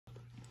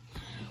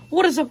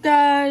What is up,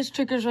 guys?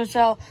 Trickers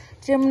Marcel.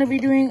 Today I'm going to be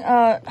doing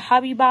a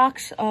hobby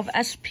box of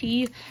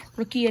SP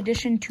Rookie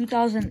Edition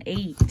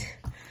 2008.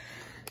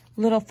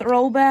 Little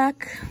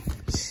throwback.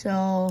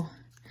 So,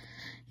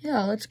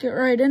 yeah, let's get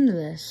right into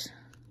this.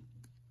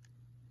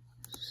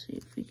 Let's see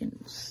if we can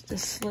just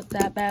slit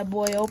that bad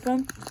boy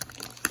open.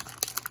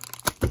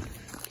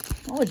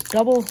 Oh, it's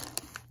double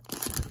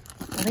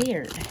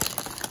layered.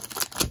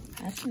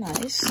 That's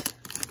nice.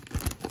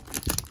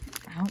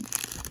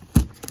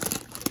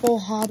 Full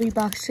hobby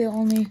box sale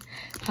only.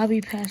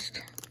 Hobby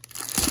Pest.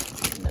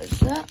 And there's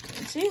that.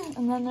 See?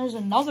 And then there's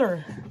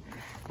another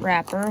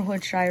wrapper,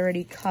 which I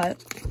already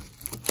cut.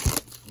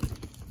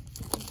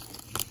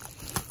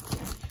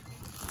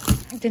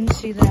 Didn't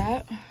see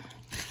that.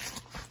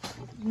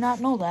 Did not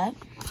know that.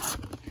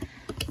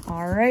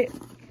 Alright.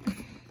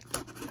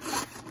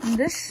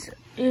 This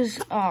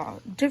is a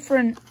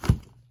different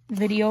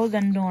video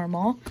than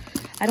normal.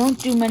 I don't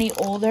do many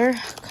older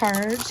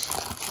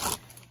cards,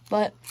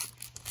 but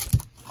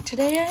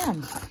today I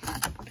am.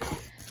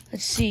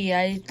 Let's see,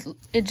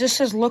 it just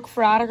says look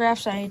for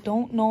autographs. I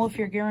don't know if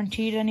you're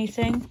guaranteed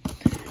anything,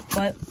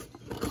 but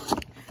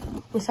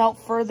without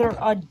further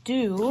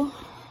ado,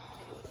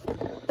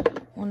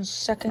 1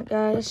 second,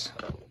 guys.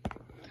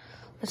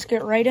 Let's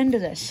get right into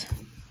this.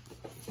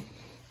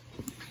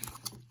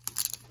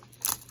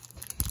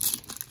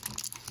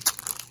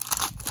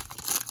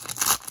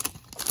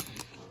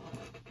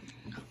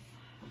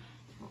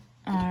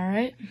 All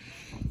right.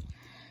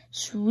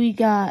 So we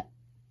got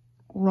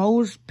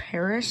Rose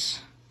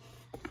Paris.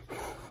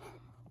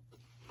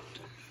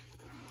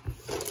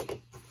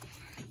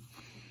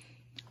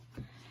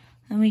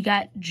 Then we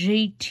got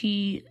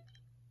JT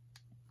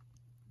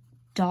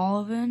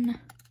Donovan.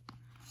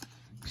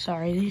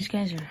 Sorry, these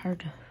guys are hard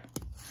to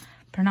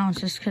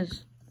pronounce just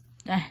because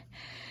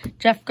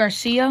Jeff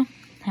Garcia.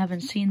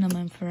 Haven't seen them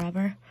in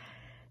forever.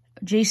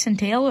 Jason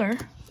Taylor.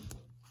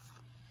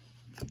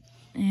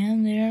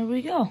 And there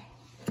we go.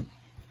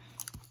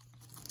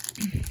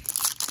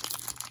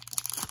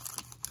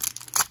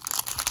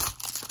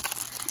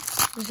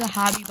 This is a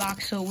hobby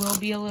box, so it will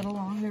be a little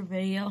longer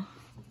video.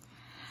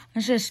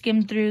 Let's just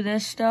skim through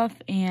this stuff,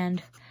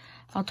 and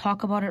I'll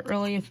talk about it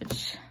early if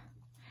it's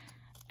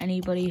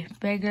anybody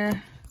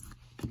bigger.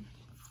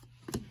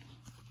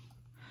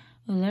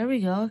 Well, there we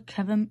go.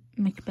 Kevin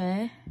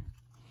McVay.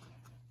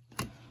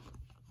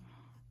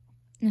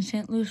 And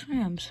St. Louis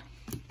Rams.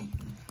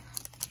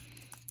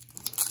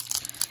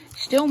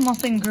 Still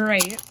nothing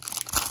great.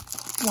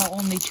 Well,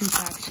 only 2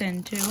 packs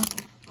in, too.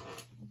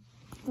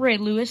 Ray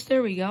Lewis,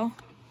 there we go.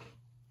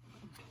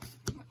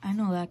 I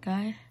know that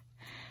guy.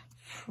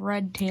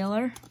 Fred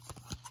Taylor.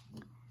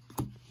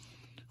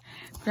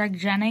 Greg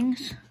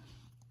Jennings.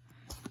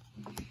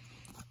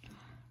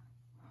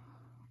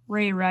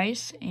 Ray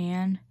Rice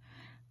and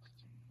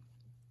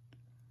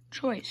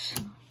Choice.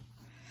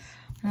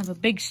 I have a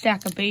big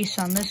stack of base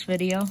on this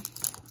video.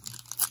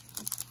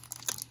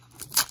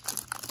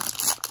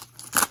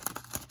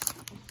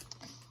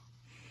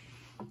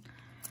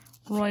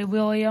 Roy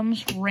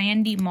Williams,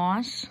 Randy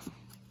Moss.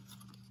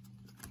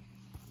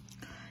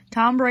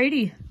 Tom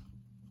Brady.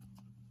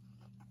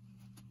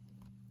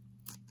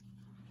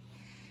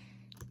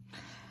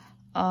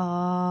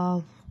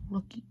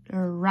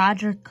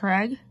 Roger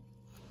Craig.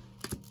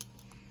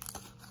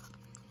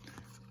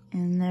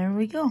 And there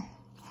we go.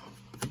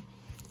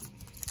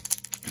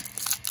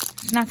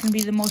 It's not going to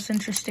be the most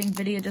interesting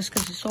video just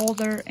because it's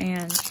older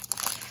and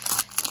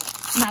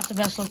not the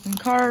best looking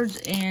cards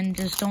and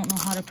just don't know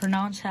how to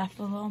pronounce half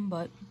of them,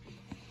 but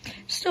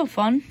still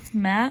fun.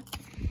 Matt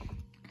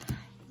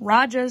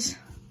Rogers.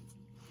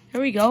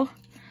 There we go.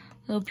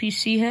 Little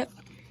PC hit.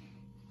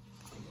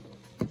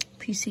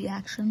 PC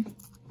action.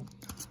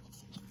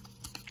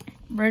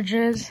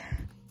 Bridges.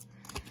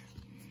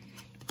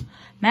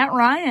 Matt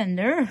Ryan.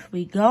 There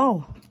we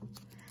go.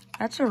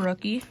 That's a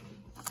rookie.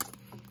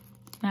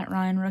 Matt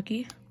Ryan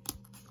rookie.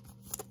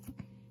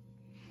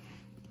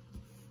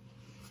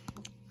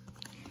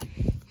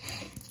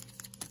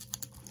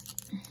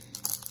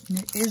 And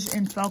it is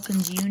in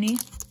Falcons uni.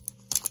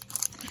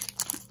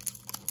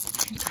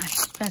 Gosh,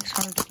 this pack's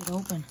hard to get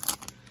open.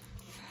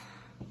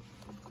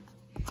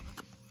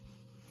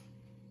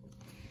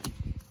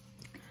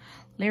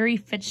 Larry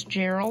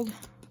Fitzgerald.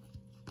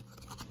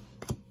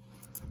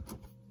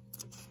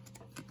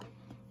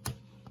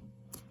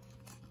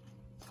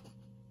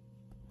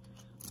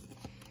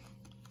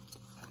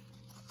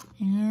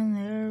 And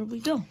there we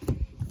go.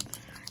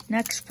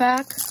 Next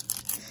pack.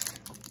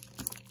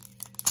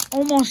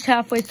 Almost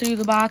halfway through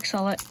the box.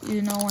 I'll let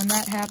you know when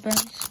that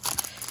happens.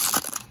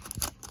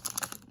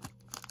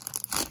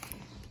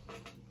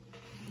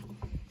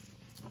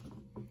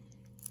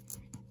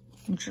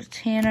 Richard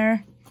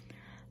Tanner.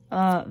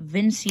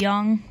 Vince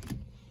Young.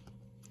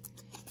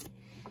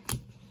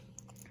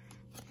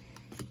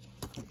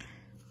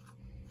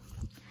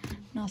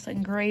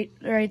 Nothing great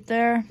right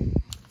there.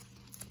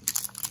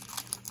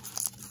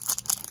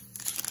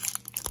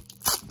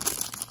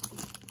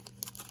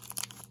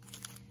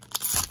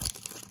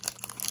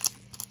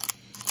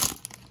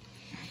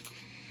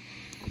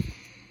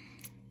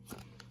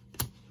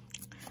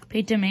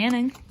 Peyton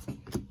Manning.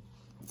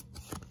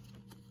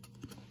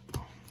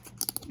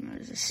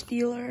 There's a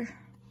Steeler.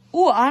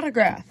 Ooh,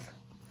 autograph.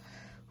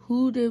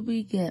 Who did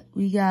we get?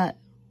 We got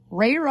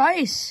Ray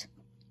Rice.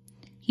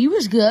 He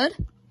was good.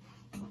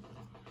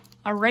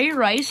 A Ray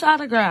Rice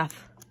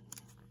autograph.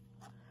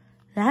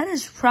 That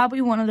is probably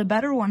one of the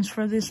better ones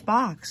for this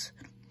box.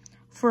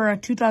 For a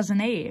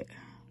 2008.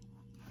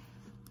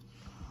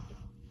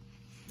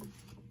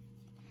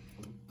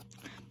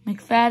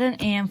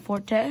 McFadden and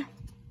Forte.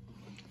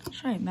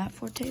 That's right, Matt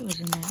Forte was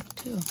in that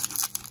too.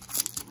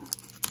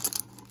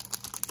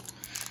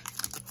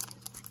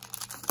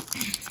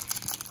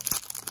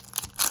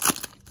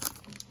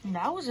 And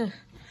that was a...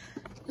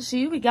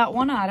 See, we got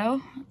one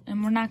auto,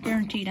 and we're not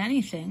guaranteed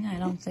anything, I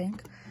don't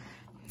think.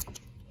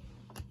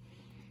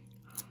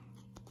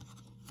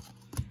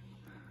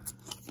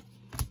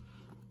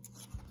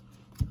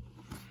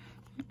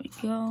 There we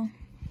go.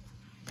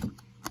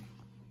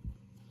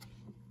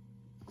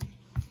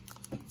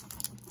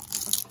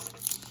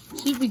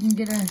 See if we can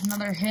get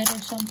another hit or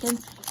something.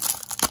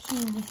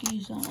 See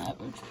rookies on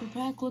average per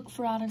pack. Look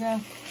for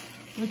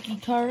autograph rookie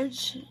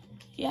cards.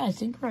 Yeah, I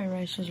think Ray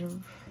Rice is a...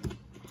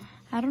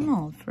 I don't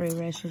know if Ray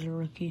Rice was a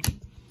rookie.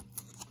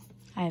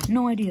 I have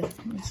no idea.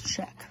 Let's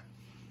check.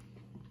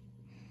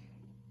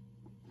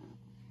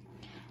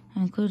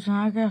 That includes an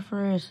autograph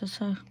for Rice.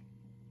 That's a...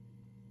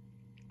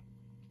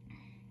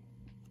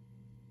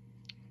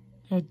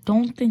 I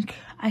don't think...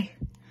 I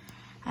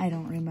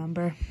don't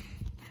remember.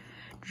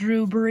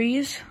 Drew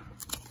Brees.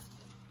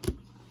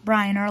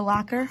 Brian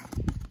Urlacher.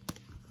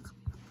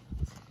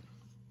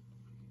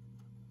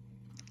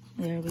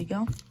 There we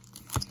go.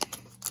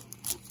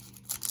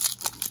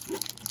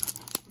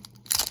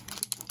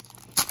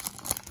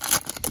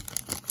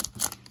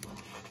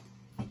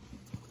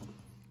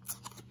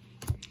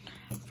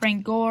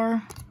 Frank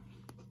Gore.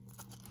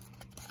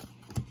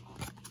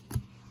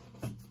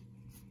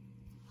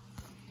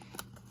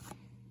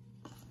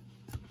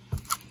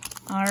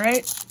 All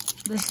right,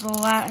 this is the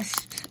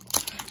last,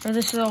 or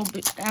this will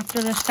be,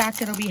 after this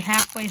pack, it'll be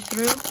halfway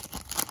through.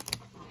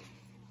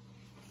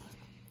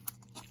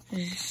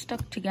 It's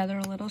stuck together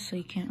a little, so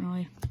you can't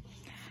really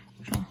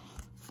draw.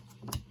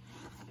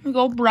 Here we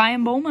go,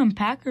 Brian Bowman,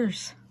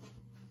 Packers.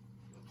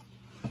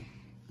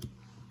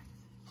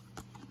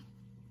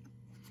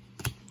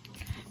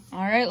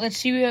 All right, let's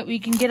see what we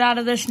can get out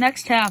of this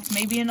next half.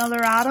 Maybe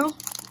another auto,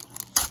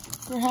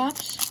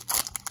 perhaps.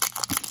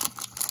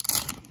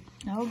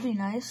 That would be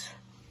nice.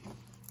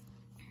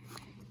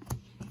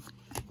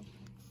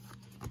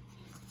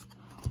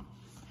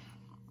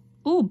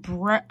 Ooh,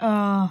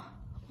 oh,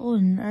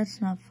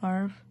 that's not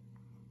Favre.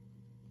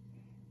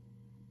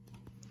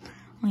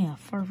 Oh yeah,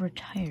 Favre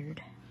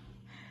retired.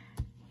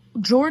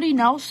 Jordy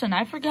Nelson,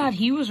 I forgot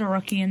he was a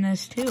rookie in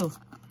this too.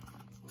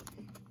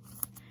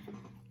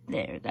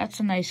 There, that's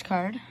a nice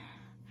card.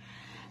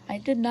 I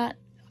did not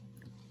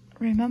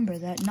remember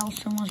that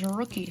Nelson was a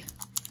rookie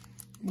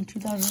in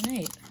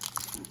 2008.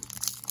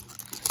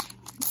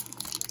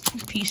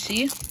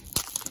 PC.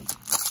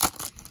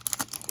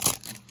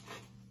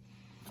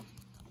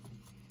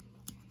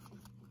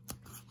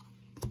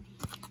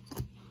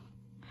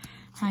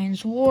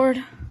 Hines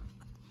Ward.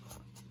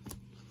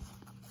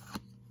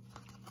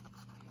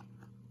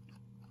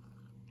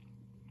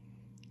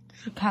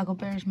 Chicago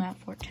Bears, Matt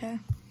Forte.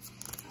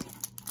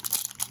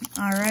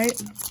 All right,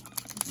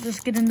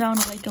 just getting down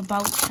to like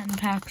about 10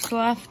 packs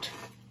left.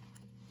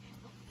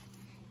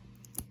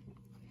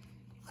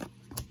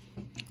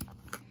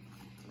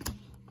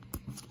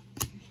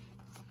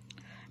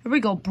 Here we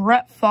go,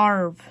 Brett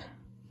Favre,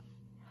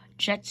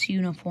 Jets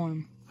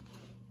uniform.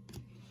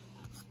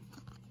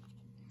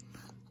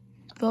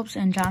 Phillips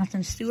and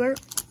Jonathan Stewart.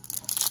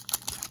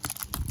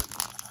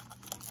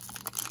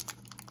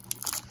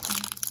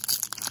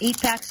 Eight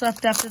packs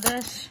left after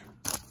this.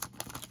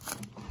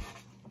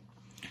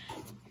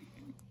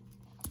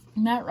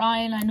 Matt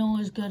Ryan, I know,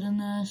 is good in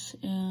this,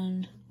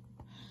 and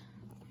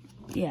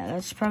yeah,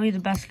 that's probably the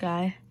best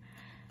guy.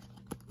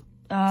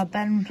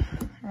 Ben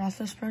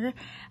Roethlisberger.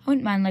 I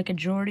wouldn't mind like a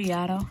Jordy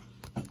auto.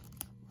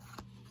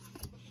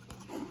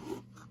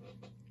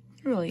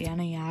 Really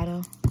any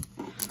auto,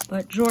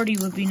 but Jordy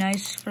would be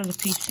nice for the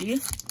PC.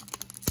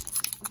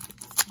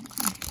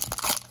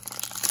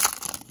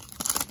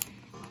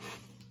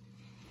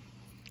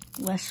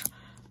 Less.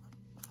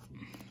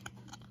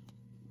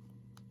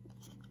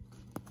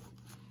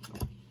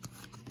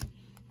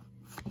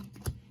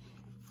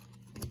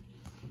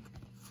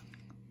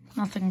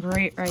 Nothing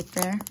great right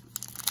there.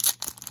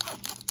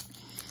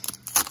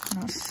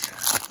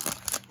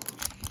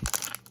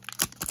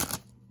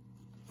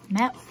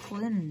 Matt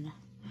Flynn.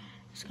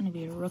 It's going to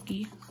be a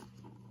rookie.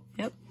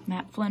 Yep,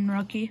 Matt Flynn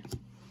rookie.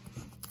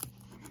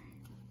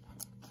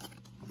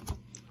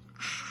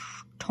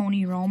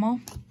 Tony Romo.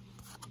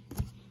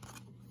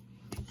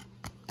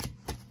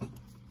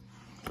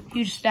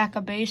 Huge stack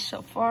of base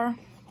so far.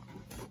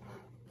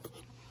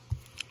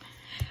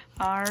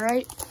 All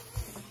right.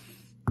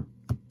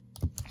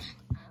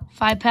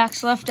 5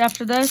 packs left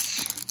after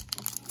this.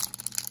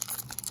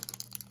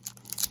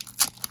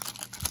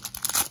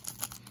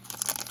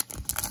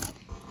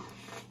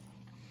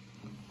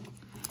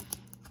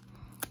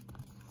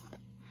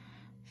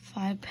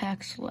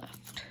 packs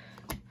left.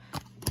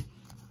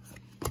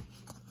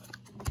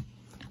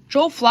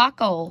 Joe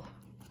Flacco.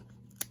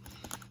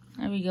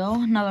 There we go,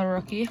 another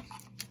rookie.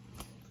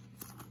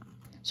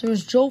 So it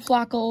was Joe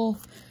Flacco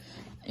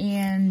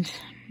and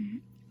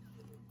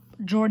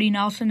Jordy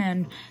Nelson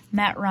and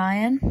Matt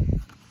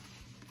Ryan.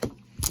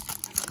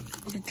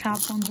 The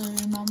top ones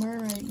I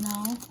remember right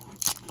now.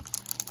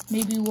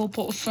 Maybe we'll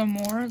pull some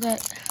more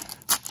that...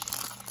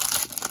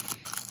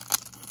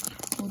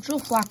 Well, Joe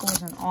Flacco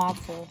wasn't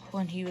awful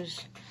when he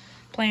was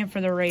playing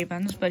for the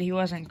Ravens, but he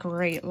wasn't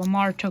great.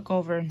 Lamar took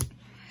over. And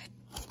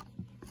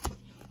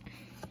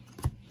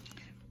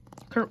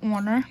Kurt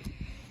Warner.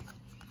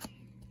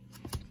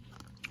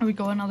 Here we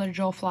go, another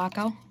Joe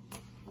Flacco.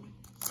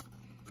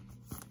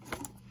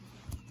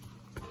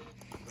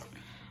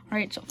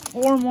 Alright, so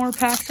 4 more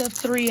packs of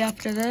 3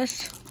 after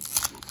this.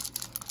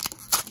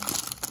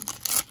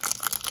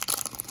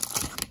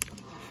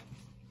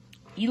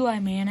 Eli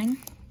Manning.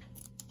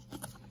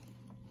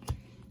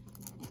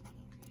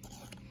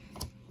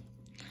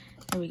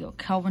 There we go,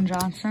 Calvin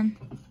Johnson.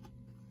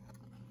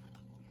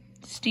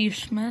 Steve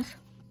Smith.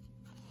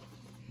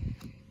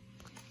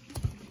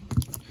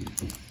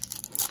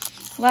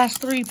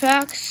 Last 3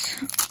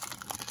 packs.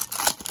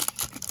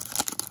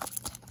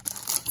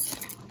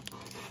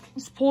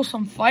 Let's pull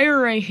some fire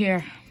right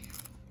here.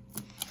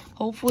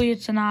 Hopefully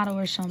it's an auto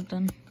or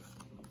something.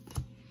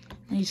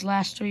 These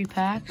last 3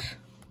 packs.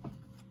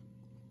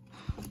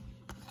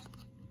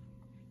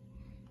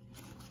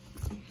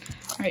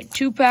 Alright,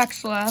 2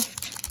 packs left.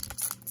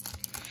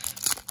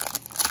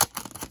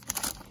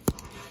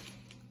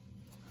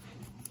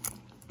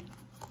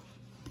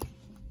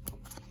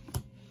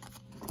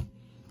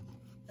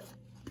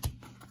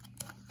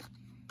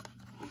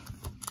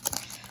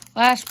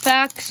 Last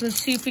packs. Let's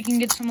see if we can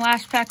get some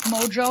last pack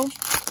mojo.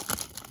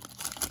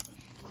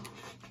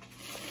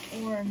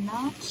 Or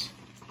not.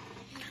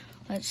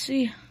 Let's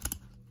see.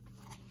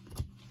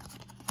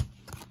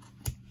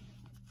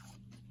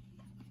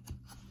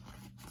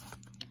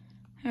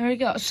 There we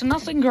go. So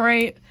nothing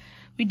great.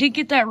 We did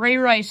get that Ray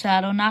Rice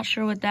auto. Not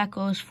sure what that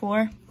goes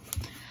for.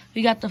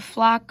 We got the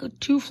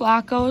 2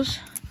 Flaccos,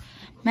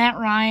 Matt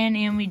Ryan,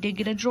 and we did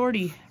get a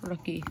Jordy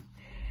rookie.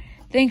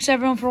 Thanks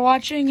everyone for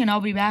watching, and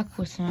I'll be back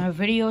with another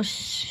video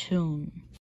soon.